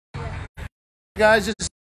guys, this is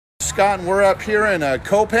Scott, and we're up here in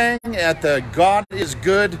Copang at the God is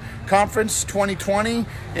Good Conference 2020,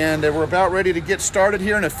 and we're about ready to get started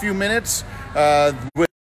here in a few minutes with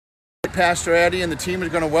Pastor Addie, and the team is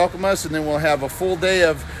going to welcome us, and then we'll have a full day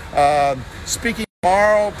of speaking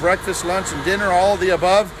tomorrow, breakfast, lunch, and dinner, all of the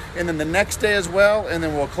above, and then the next day as well, and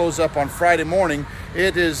then we'll close up on Friday morning.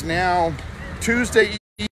 It is now Tuesday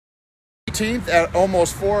 18th at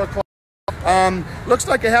almost 4 o'clock. Looks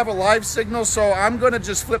like I have a live signal, so I'm going to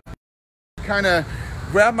just kind of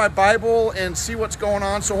grab my Bible and see what's going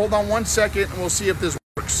on. So hold on one second and we'll see if this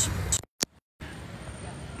works.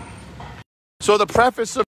 So the preface of